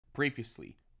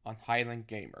Previously on Highland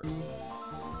Gamers.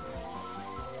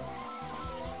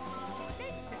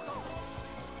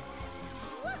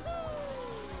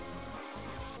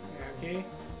 Okay,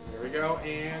 there we go,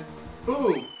 and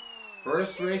boom!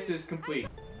 First race is complete.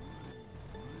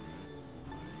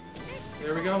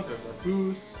 There we go, there's our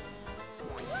boost.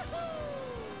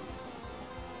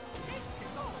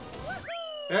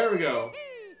 There we go.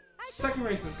 Second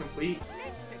race is complete.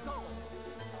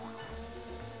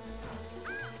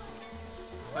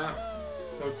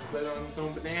 Toad slid on his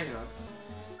own banana.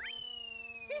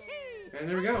 And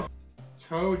there we go.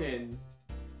 Toad and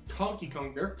Donkey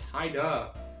Kong, they're tied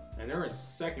up. And they're in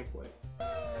second place.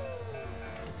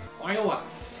 Final lap.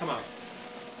 Come on.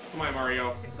 Come on,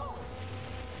 Mario.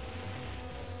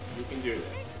 You can do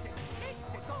this.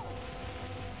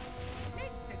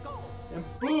 And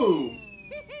boom!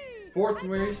 Fourth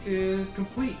race is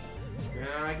complete. And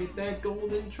I get that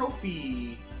golden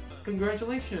trophy.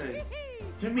 Congratulations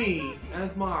to me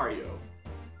as Mario.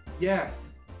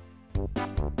 Yes.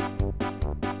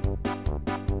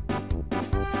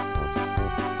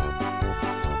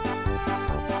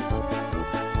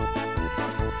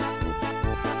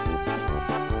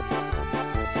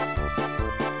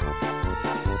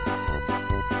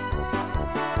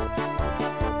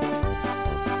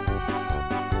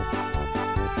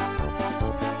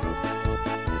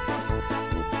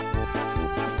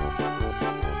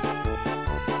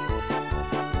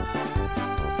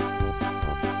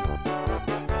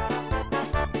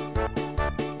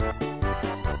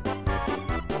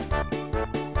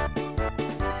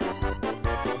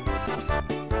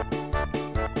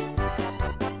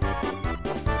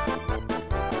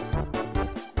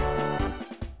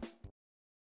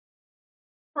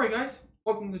 Alright guys,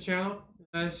 welcome to the channel.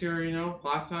 As you already know,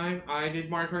 last time I did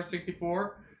Mario Kart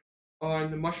 64 on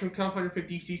the Mushroom Cup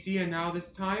 150cc, and now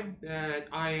this time that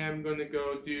I am going to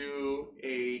go do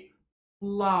a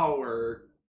Flower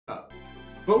Cup.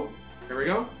 Boom, there we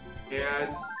go.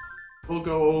 And we'll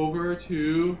go over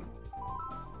to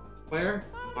where?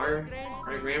 Mario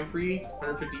Grand Prix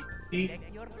 150cc.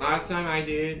 Last time I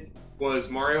did was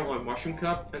Mario on Mushroom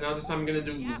Cup, and now this time I'm going to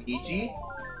do Luigi.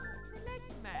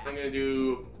 I'm gonna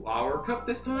do Flower Cup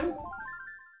this time.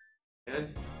 And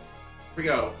here we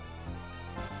go.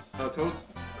 Oh, Toad's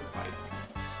fight.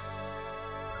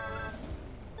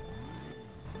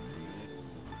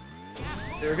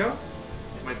 There we go.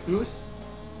 My boost.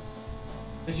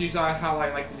 This is usually how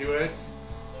I like to do it.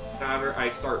 Whenever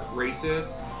I start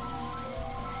races.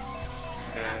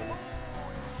 And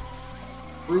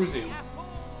cruising.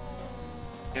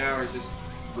 Yeah, we're just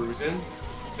cruising.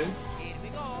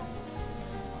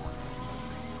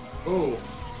 Oh,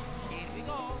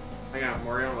 I got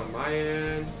Mario on my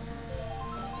end.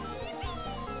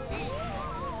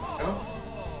 Go.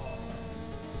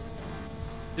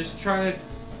 Just try to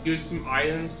use some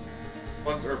items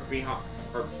once or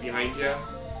behind you.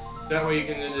 That way you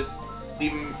can then just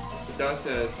leave them with dust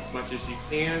as much as you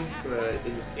can. But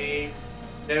in this game,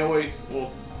 they always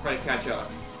will try to catch up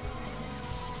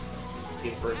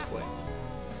in first place.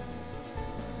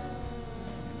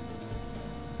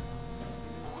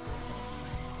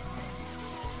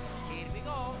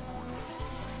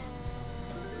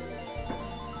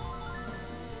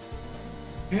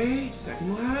 Okay,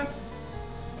 second lap.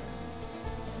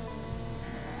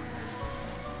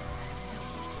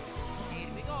 Here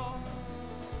we go.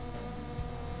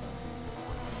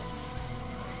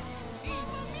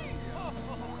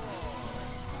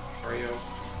 Mario.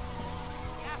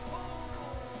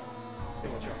 Okay,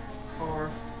 watch out.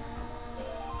 Car.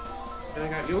 And I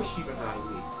got Yoshi behind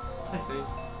me, I think.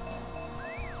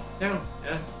 Down.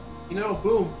 Yeah. You know,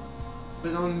 boom.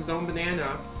 Put on his own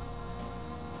banana.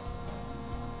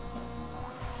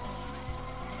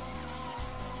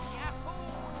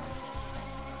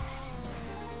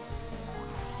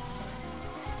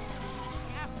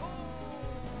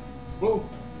 Whoa!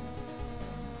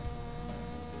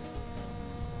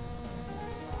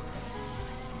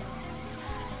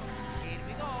 Here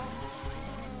we go.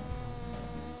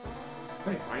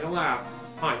 Okay, final lap.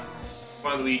 Come on.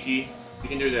 Come on, Luigi. You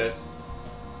can do this.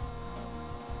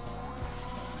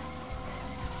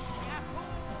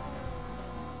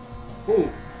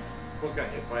 Ooh! Almost got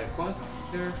hit by a bus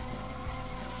there.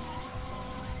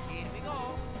 Here we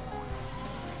go.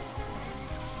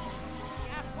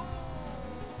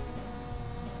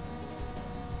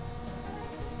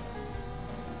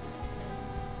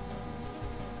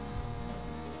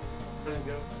 I'm gonna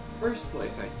go first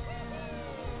place, I see.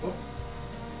 Oh.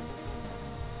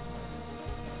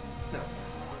 No.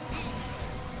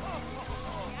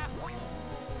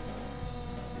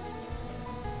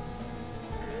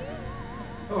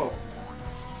 Oh.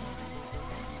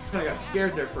 I got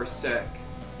scared there for a sec.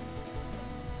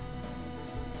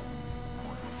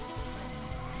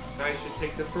 I should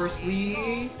take the first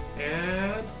lead,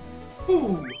 and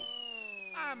boom!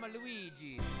 I'm a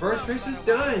Luigi. First race is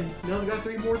done. Now we got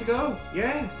 3 more to go.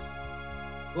 Yes,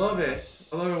 love it.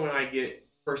 I love it when I get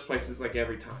first places like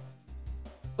every time.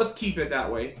 Let's keep it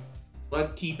that way.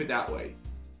 Let's keep it that way.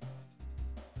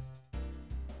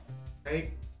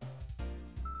 Okay.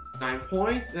 9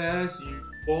 points as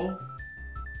usual.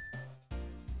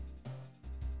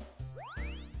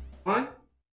 Come on.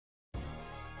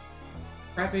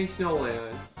 Crappy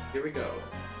Snowland. Here we go.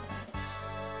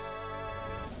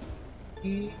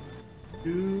 3,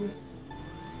 2.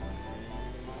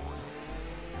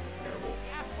 Terrible.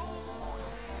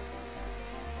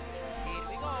 Here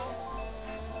we go.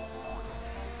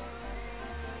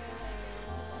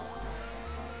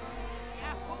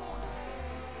 Yahoo!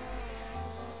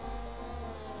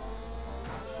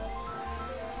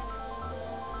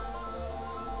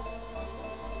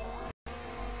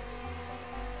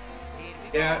 Here we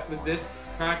go. Yeah, with this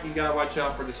track, you gotta watch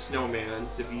out for the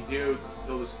snowmans. If you do,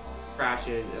 they'll just crash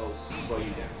in, it'll slow you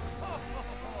down.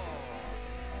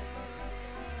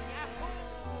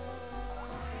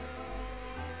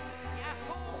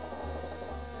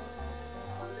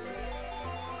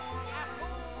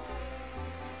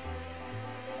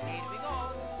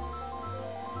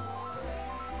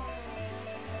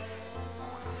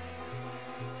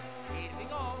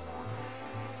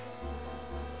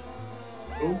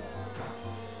 Oh.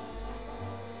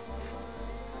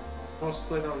 Almost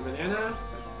slid on the banana.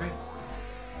 Right.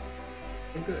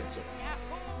 I'm good, so.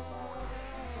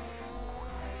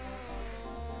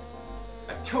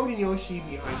 A Toad and Yoshi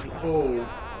behind me. Oh.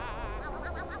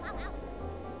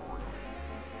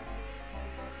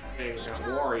 Okay, we got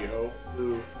Wario,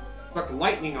 who struck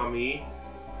lightning on me.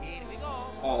 Here we go.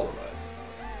 All of it.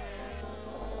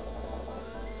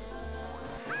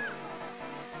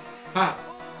 Ha!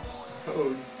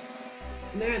 Toad.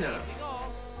 Banana. Here we go.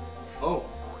 Oh.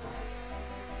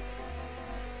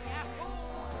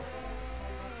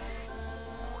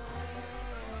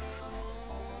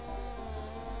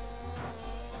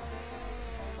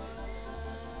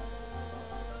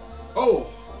 Oh!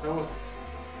 I almost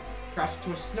crashed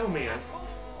into a snowman.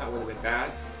 That would have been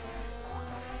bad.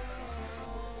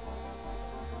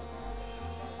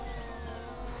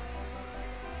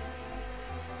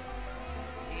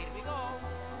 Here we go.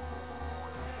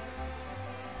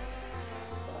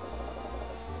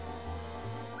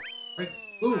 Right.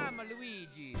 Ooh. I'm a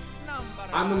Luigi. Number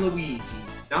I'm a one. Luigi.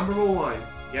 Number 1.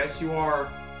 Yes, you are.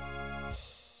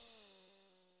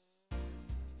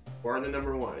 You are the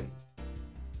number 1.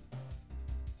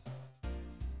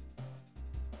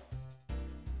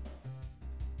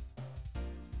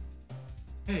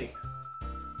 Hey.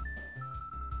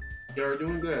 You're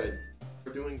doing good.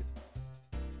 You're doing good.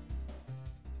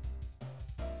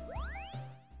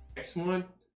 Next one.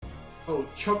 Oh,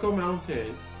 Choco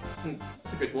Mountain.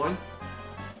 That's a good one.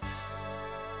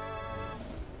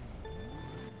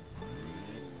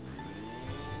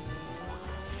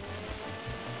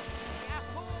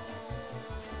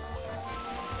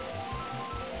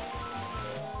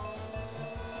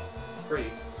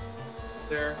 Great.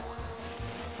 There.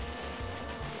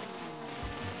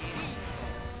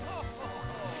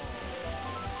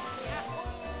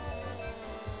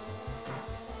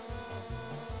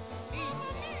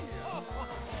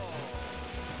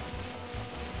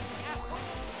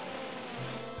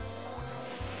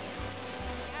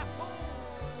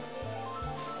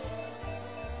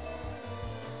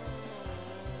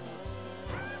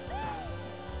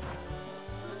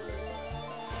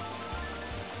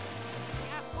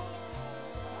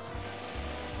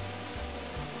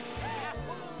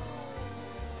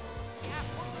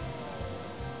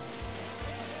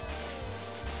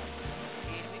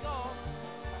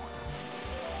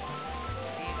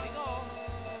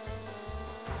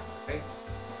 Okay.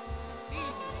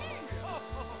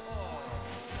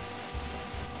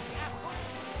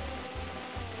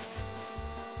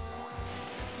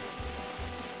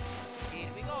 Here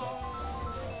we go.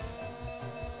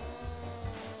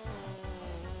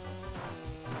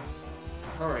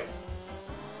 Alright.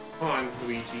 Come on,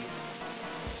 Luigi. You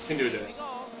can do Here we this. go.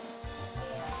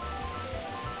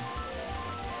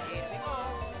 Here we go.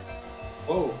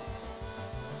 Whoa.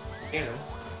 Anna.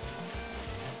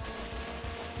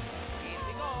 Here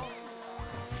we go.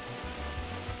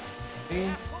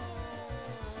 And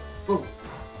boom.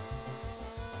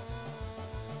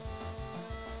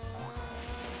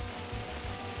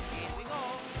 Here we go.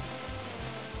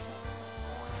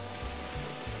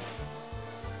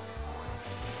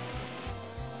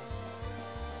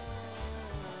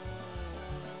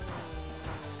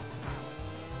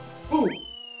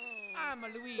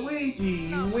 Luigi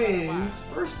Number wins one.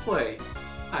 first place.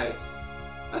 Nice.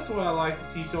 That's what I like to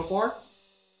see so far.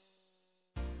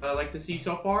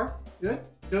 Good,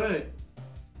 good.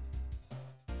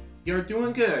 You're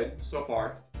doing good so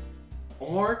far.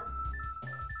 One more.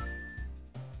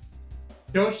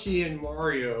 Yoshi and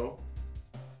Mario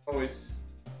always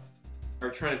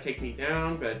are trying to take me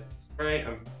down, but it's alright.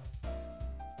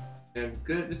 I'm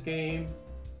good at this game.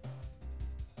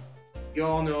 You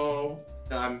all know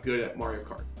that I'm good at Mario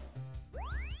Kart.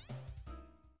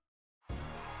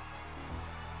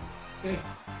 Okay, here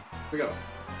we go.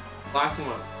 Last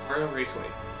one, Mario Raceway.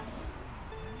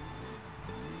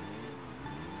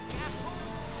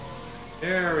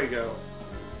 There we go.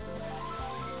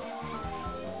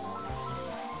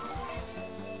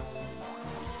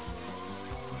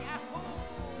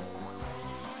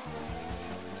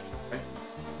 Okay.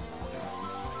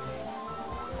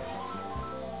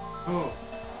 Oh.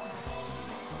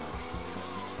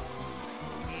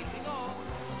 Here we go.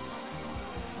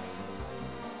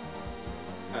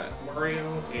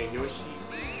 Mario and Yoshi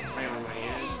right on my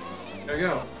end. There we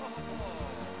go.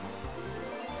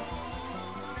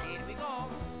 Here we go.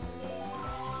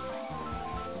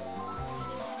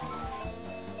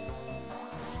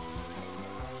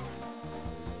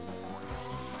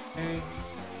 Okay.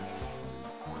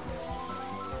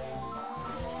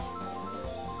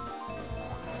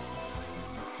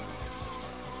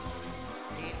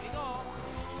 Here we go.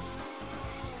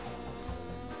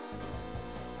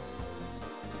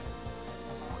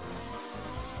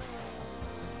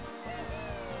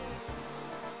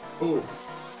 Oh.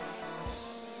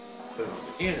 So,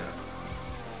 Anna.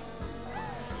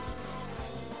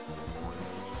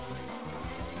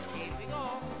 Here we go.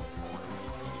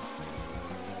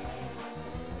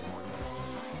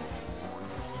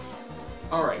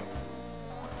 All right.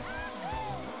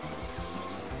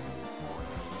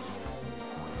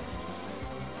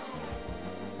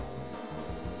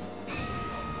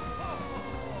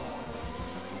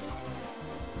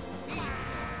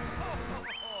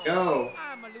 Go.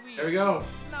 I'm a Luigi. There we go.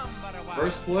 Number one.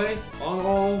 First place on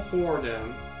all four of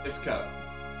them this cup.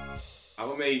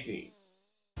 I'm amazing.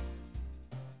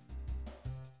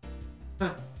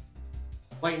 Huh.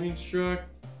 Lightning struck.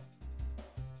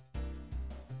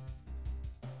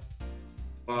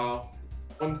 Well,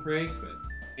 one race, but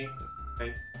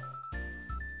okay.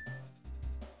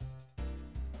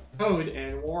 Toad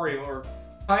and Wario are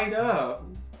tied up.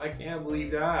 I can't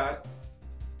believe that.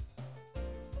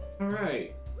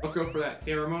 Alright, let's go for that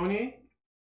ceremony.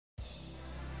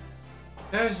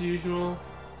 As usual,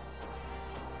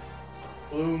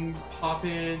 balloons pop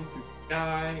in through the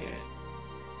sky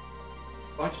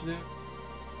and watching it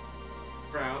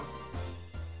around.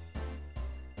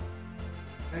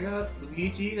 I got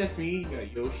Luigi, that's me. You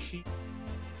got Yoshi.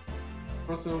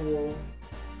 Also,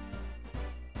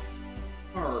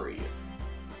 Mario.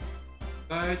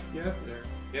 Side, yep, there.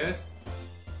 Yes.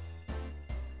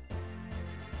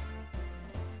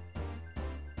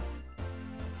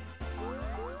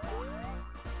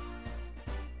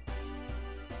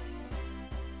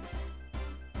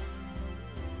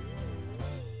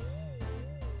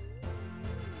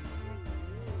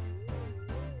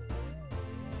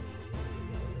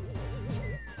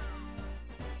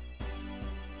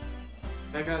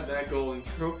 I got that golden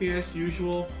trophy as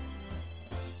usual.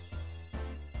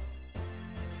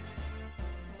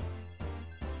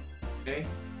 Okay.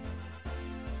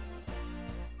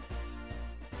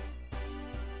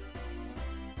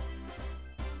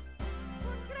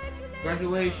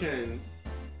 Congratulations!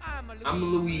 I'm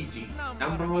Luigi.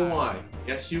 Number one.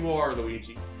 Yes, you are,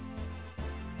 Luigi.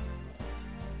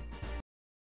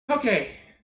 Okay.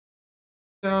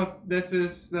 So, this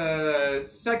is the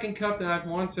second cup that I've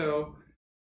won, so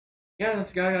yeah,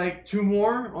 let's got like two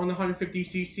more on the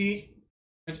 150cc.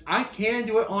 I can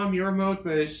do it on mirror mode,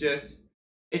 but it's just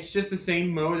the same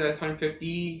mode as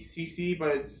 150cc,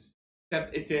 but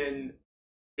except it's in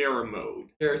mirror mode.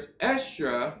 There's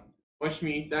extra, which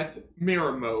means that's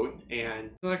mirror mode,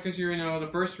 and like as you know, the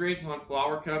first race is on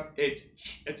Flower Cup. It's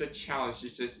a challenge.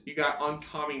 It's just you got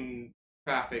oncoming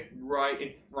traffic right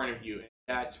in front of you, and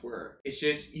that's where it's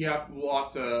just you have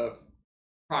lots of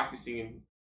practicing and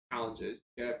challenges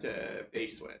you have to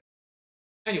face with.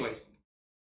 Anyways,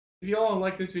 if you all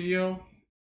like this video,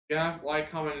 yeah, like,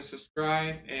 comment, and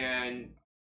subscribe, and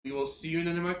we will see you in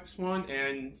the next one,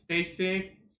 and stay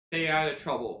safe, stay out of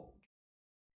trouble.